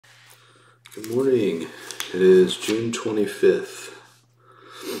Good morning. It is June 25th,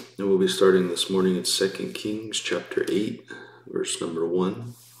 and we'll be starting this morning in 2 Kings chapter 8, verse number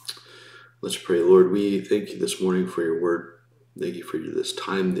 1. Let's pray. Lord, we thank you this morning for your word. Thank you for this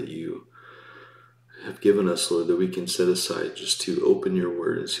time that you have given us, Lord, that we can set aside just to open your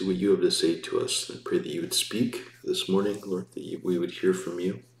word and see what you have to say to us. I pray that you would speak this morning, Lord, that we would hear from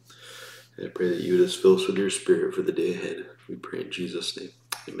you. And I pray that you would just fill us with your spirit for the day ahead. We pray in Jesus' name.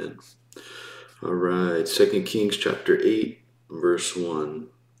 Amen. All right, 2 Kings chapter 8, verse 1.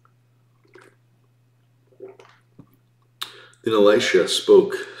 Then Elisha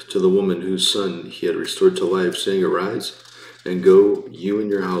spoke to the woman whose son he had restored to life, saying, Arise and go, you and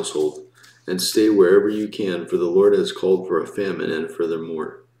your household, and stay wherever you can, for the Lord has called for a famine, and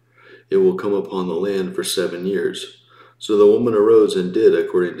furthermore, it will come upon the land for 7 years. So the woman arose and did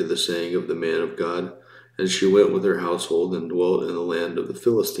according to the saying of the man of God, and she went with her household and dwelt in the land of the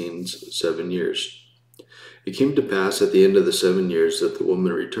Philistines 7 years. It came to pass at the end of the 7 years that the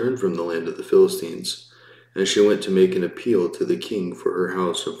woman returned from the land of the Philistines, and she went to make an appeal to the king for her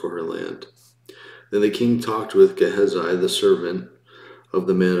house and for her land. Then the king talked with Gehazi, the servant of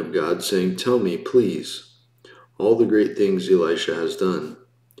the man of God, saying, Tell me, please, all the great things Elisha has done.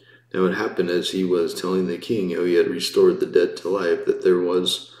 Now it happened as he was telling the king how he had restored the dead to life, that there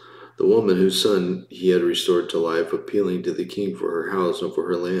was the woman whose son he had restored to life, appealing to the king for her house and for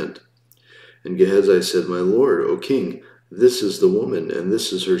her land. And Gehazi said, My lord, O king, this is the woman, and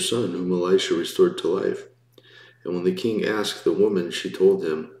this is her son, whom Elisha restored to life. And when the king asked the woman, she told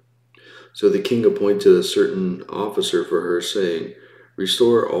him. So the king appointed a certain officer for her, saying,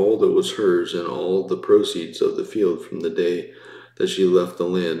 Restore all that was hers and all the proceeds of the field from the day that she left the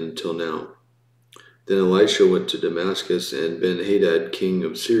land until now. Then Elisha went to Damascus, and Ben-Hadad, king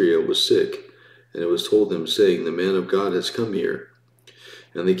of Syria, was sick. And it was told him, saying, The man of God has come here.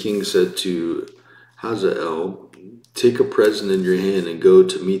 And the king said to Hazael, Take a present in your hand and go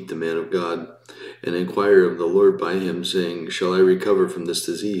to meet the man of God, and inquire of the Lord by him, saying, Shall I recover from this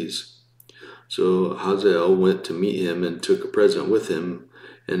disease? So Hazael went to meet him and took a present with him,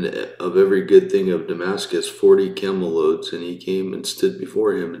 and of every good thing of Damascus 40 camel loads. And he came and stood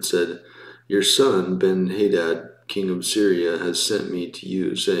before him and said, Your son Ben-Hadad, king of Syria, has sent me to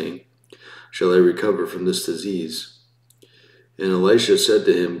you, saying, Shall I recover from this disease? And Elisha said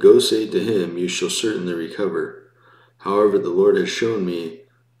to him, Go say to him, You shall certainly recover. However, the Lord has shown me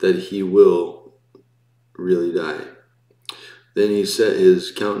that he will really die. Then he set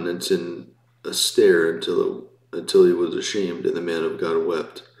his countenance in a stare until he was ashamed, and the man of God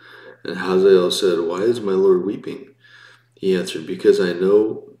wept. And Hazael said, Why is my Lord weeping? He answered, Because I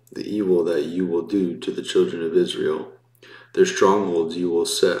know the evil that you will do to the children of Israel. Their strongholds you will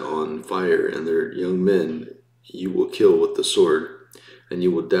set on fire, and their young men you will kill with the sword, and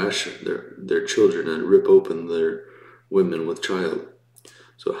you will dash their children and rip open their women with child.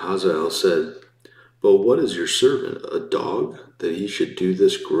 So Hazael said, But what is your servant, a dog, that he should do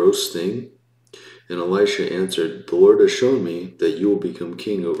this gross thing? And Elisha answered, The Lord has shown me that you will become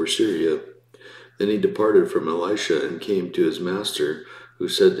king over Syria. Then he departed from Elisha and came to his master, who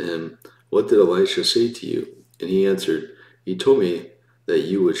said to him, What did Elisha say to you? And he answered, He told me that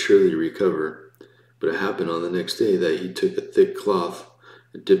you would surely recover. But it happened on the next day that he took a thick cloth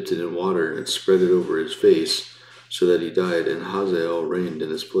and dipped it in water and spread it over his face, so that he died, and Hazael reigned in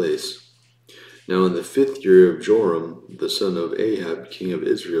his place. Now in the 5th year of Joram, the son of Ahab, king of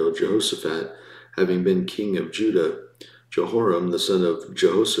Israel, Jehoshaphat, having been king of Judah, Jehoram, the son of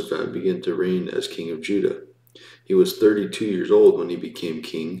Jehoshaphat, began to reign as king of Judah. He was 32 years old when he became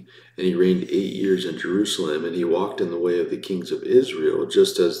king, and he reigned 8 years in Jerusalem, and he walked in the way of the kings of Israel,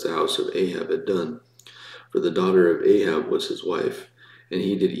 just as the house of Ahab had done. For the daughter of Ahab was his wife, and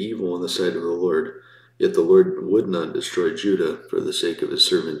he did evil in the sight of the Lord. Yet the Lord would not destroy Judah for the sake of his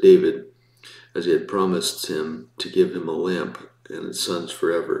servant David, as he had promised him to give him a lamp and his sons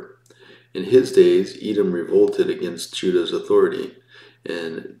forever. In his days, Edom revolted against Judah's authority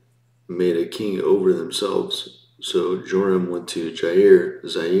and made a king over themselves. So Joram went to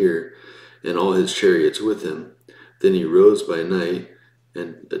Zair, and all his chariots with him. Then he rose by night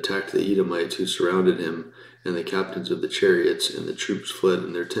and attacked the Edomites who surrounded him, and the captains of the chariots, and the troops fled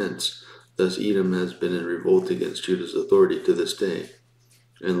in their tents. Thus Edom has been in revolt against Judah's authority to this day.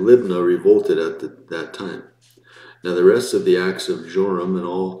 And Libnah revolted at that time. Now the rest of the acts of Joram and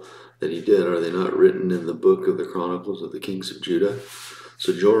all that he did, are they not written in the book of the Chronicles of the kings of Judah?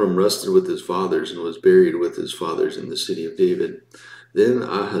 So Joram rested with his fathers and was buried with his fathers in the city of David. Then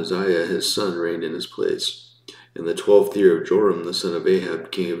Ahaziah his son reigned in his place. In the 12th year of Joram, the son of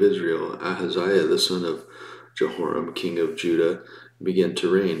Ahab, king of Israel, Ahaziah, the son of Jehoram, king of Judah, began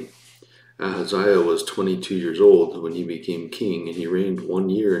to reign. Ahaziah was 22 years old when he became king, and he reigned 1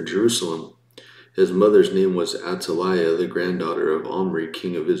 year in Jerusalem. His mother's name was Athaliah, the granddaughter of Omri,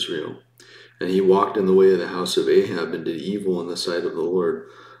 king of Israel. And he walked in the way of the house of Ahab and did evil in the sight of the Lord,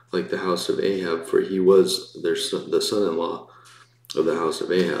 like the house of Ahab, for he was the son-in-law of the house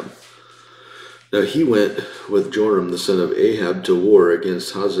of Ahab. Now he went with Joram the son of Ahab to war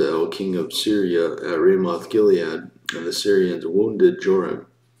against Hazael, king of Syria, at Ramoth Gilead, and the Syrians wounded Joram.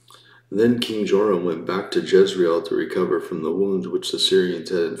 Then King Joram went back to Jezreel to recover from the wounds which the Syrians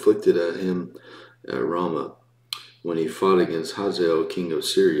had inflicted at him at Ramah, when he fought against Hazael, king of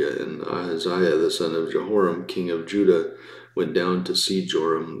Syria. And Ahaziah the son of Jehoram, king of Judah, went down to see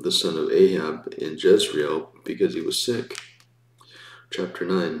Joram the son of Ahab in Jezreel, because he was sick. Chapter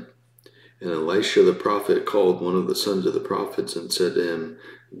 9. And Elisha the prophet called one of the sons of the prophets and said to him,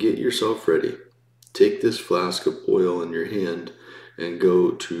 "Get yourself ready. Take this flask of oil in your hand and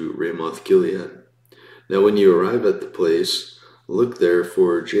go to Ramoth Gilead. Now when you arrive at the place, look there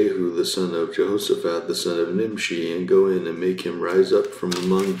for Jehu the son of Jehoshaphat the son of Nimshi, and go in and make him rise up from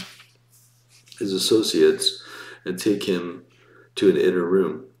among his associates, and take him to an inner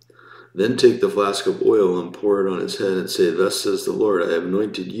room. Then take the flask of oil and pour it on his head, and say, 'Thus says the Lord, I have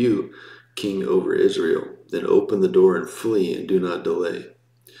anointed you king over Israel.' Then open the door and flee, and do not delay."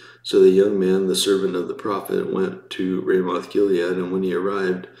 So the young man, the servant of the prophet, went to Ramoth Gilead, and when he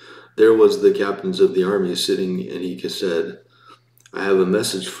arrived, there was the captains of the army sitting, and he said, "I have a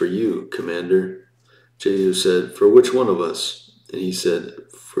message for you, commander." Jehu said, "For which one of us?" And he said,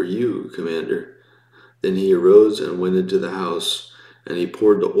 "For you, commander." Then he arose and went into the house, and he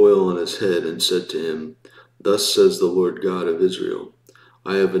poured the oil on his head and said to him, "Thus says the Lord God of Israel,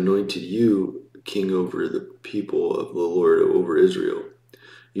 I have anointed you king over the people of the Lord over Israel.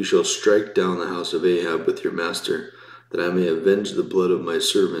 You shall strike down the house of Ahab with your master, that I may avenge the blood of my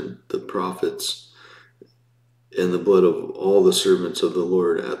servant, the prophets, and the blood of all the servants of the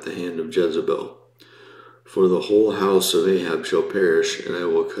Lord at the hand of Jezebel. For the whole house of Ahab shall perish, and I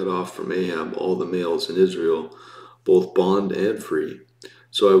will cut off from Ahab all the males in Israel, both bond and free.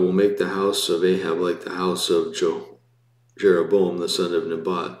 So I will make the house of Ahab like the house of Jeroboam the son of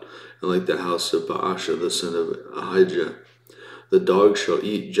Nebat, and like the house of Baasha the son of Ahijah. The dog shall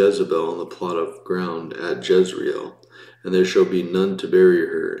eat Jezebel on the plot of ground at Jezreel, and there shall be none to bury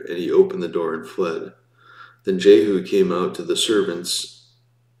her." And he opened the door and fled. Then Jehu came out to the servants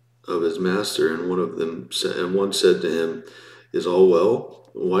of his master, and one said to him, "Is all well?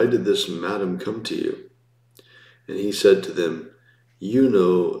 Why did this madam come to you?" And he said to them, "You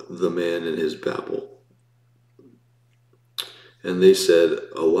know the man and his babble." And they said,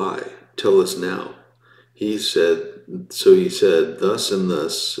 "A lie. Tell us now." So he said, "Thus and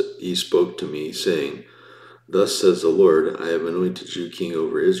thus he spoke to me, saying, 'Thus says the Lord, I have anointed you king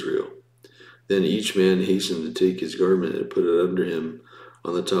over Israel.'" Then each man hastened to take his garment and put it under him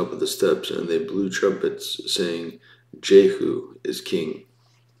on the top of the steps, and they blew trumpets, saying, "Jehu is king."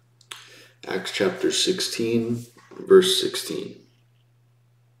 Acts chapter 16, verse 16.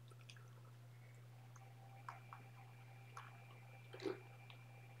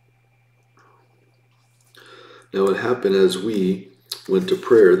 Now it happened as we went to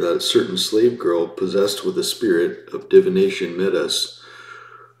prayer that a certain slave girl possessed with a spirit of divination met us,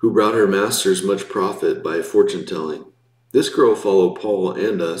 who brought her masters much profit by fortune-telling. This girl followed Paul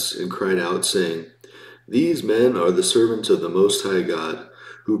and us, and cried out, saying, "These men are the servants of the Most High God,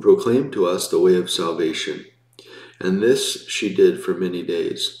 who proclaim to us the way of salvation." And this she did for many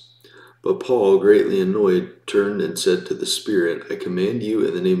days. But Paul, greatly annoyed, turned and said to the spirit, "I command you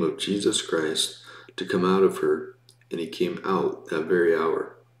in the name of Jesus Christ to come out of her." And he came out that very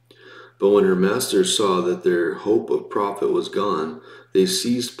hour. But when her masters saw that their hope of profit was gone, they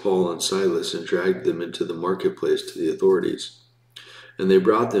seized Paul and Silas and dragged them into the marketplace to the authorities. And they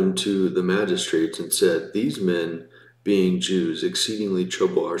brought them to the magistrates and said, "These men, being Jews, exceedingly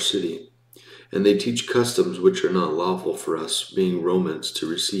trouble our city, and they teach customs which are not lawful for us, being Romans, to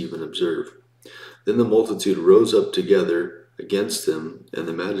receive and observe." Then the multitude rose up together against them, and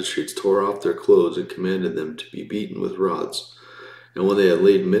the magistrates tore off their clothes and commanded them to be beaten with rods. And when they had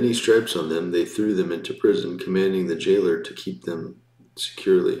laid many stripes on them, they threw them into prison, commanding the jailer to keep them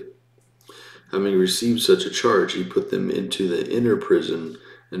securely. Having received such a charge, he put them into the inner prison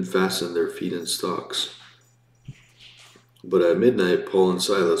and fastened their feet in stocks. But at midnight Paul and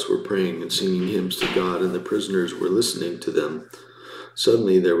Silas were praying and singing hymns to God, and the prisoners were listening to them.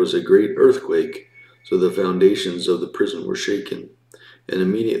 Suddenly there was a great earthquake, so the foundations of the prison were shaken. And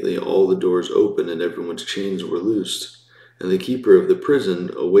immediately all the doors opened, and everyone's chains were loosed. And the keeper of the prison,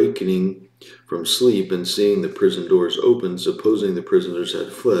 awakening from sleep and seeing the prison doors open, supposing the prisoners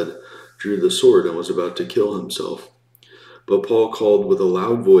had fled, drew the sword and was about to kill himself. But Paul called with a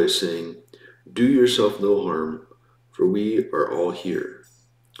loud voice, saying, "Do yourself no harm, for we are all here."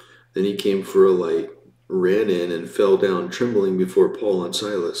 Then he came for a light, ran in, and fell down trembling before Paul and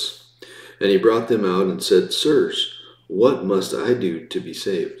Silas. And he brought them out and said, "Sirs, what must I do to be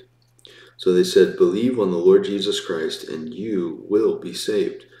saved?" So they said, "Believe on the Lord Jesus Christ, and you will be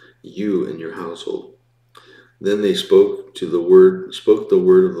saved, you and your household." Then they spoke the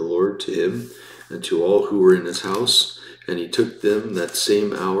word of the Lord to him and to all who were in his house. And he took them that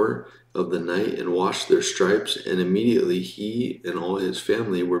same hour of the night and washed their stripes, and immediately he and all his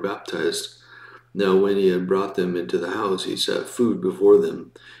family were baptized. Now when he had brought them into the house, he set food before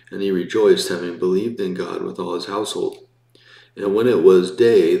them, and he rejoiced, having believed in God with all his household. And when it was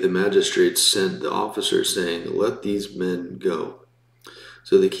day, the magistrates sent the officers, saying, "Let these men go."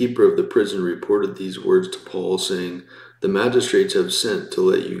 So the keeper of the prison reported these words to Paul, saying, "The magistrates have sent to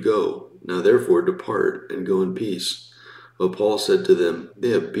let you go. Now therefore depart, and go in peace." But Paul said to them, "They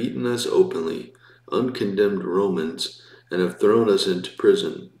have beaten us openly, uncondemned Romans, and have thrown us into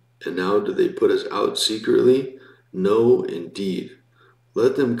prison. And now do they put us out secretly? No, indeed.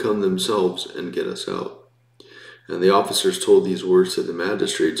 Let them come themselves and get us out." And the officers told these words to the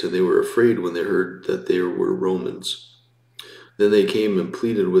magistrates, and they were afraid when they heard that they were Romans. Then they came and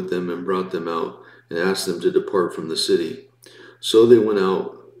pleaded with them and brought them out and asked them to depart from the city. So they went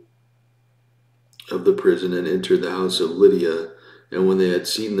out of the prison and entered the house of Lydia, and when they had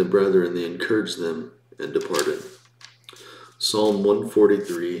seen the brethren, they encouraged them and departed. Psalm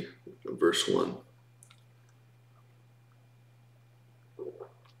 143, verse 1.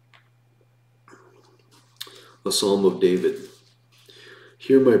 A Psalm of David.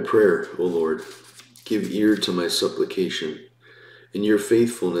 Hear my prayer, O Lord. Give ear to my supplication. In your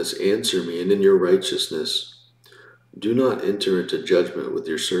faithfulness answer me, and in your righteousness. Do not enter into judgment with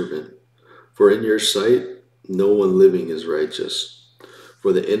your servant. For in your sight no one living is righteous.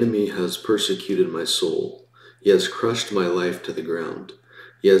 For the enemy has persecuted my soul. He has crushed my life to the ground.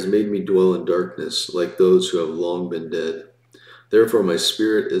 He has made me dwell in darkness, like those who have long been dead. Therefore my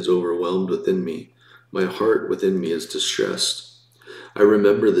spirit is overwhelmed within me. My heart within me is distressed. I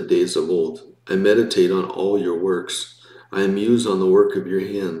remember the days of old. I meditate on all your works. I muse on the work of your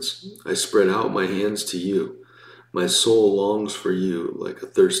hands. I spread out my hands to you. My soul longs for you like a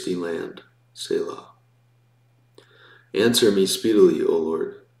thirsty land. Selah. Answer me speedily, O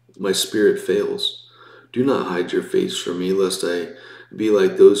Lord. My spirit fails. Do not hide your face from me, lest I be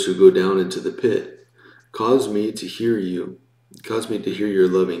like those who go down into the pit. Cause me to hear your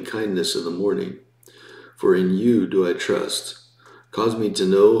loving kindness in the morning. For in you do I trust. Cause me to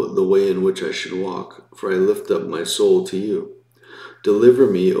know the way in which I should walk, for I lift up my soul to you. Deliver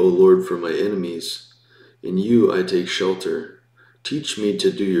me, O Lord, from my enemies. In you I take shelter. Teach me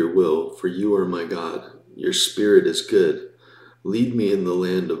to do your will, for you are my God. Your spirit is good. Lead me in the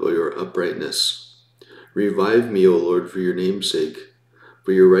land of your uprightness. Revive me, O Lord, for your name's sake.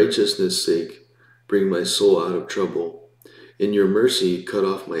 For your righteousness' sake, bring my soul out of trouble. In your mercy, cut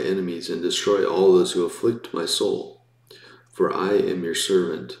off my enemies and destroy all those who afflict my soul. For I am your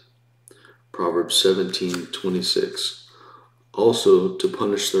servant. Proverbs 17:26. Also, to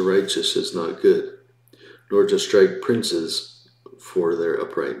punish the righteous is not good, nor to strike princes for their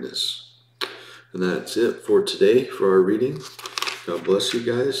uprightness. And that's it for today for our reading. God bless you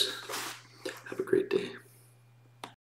guys. Have a great day.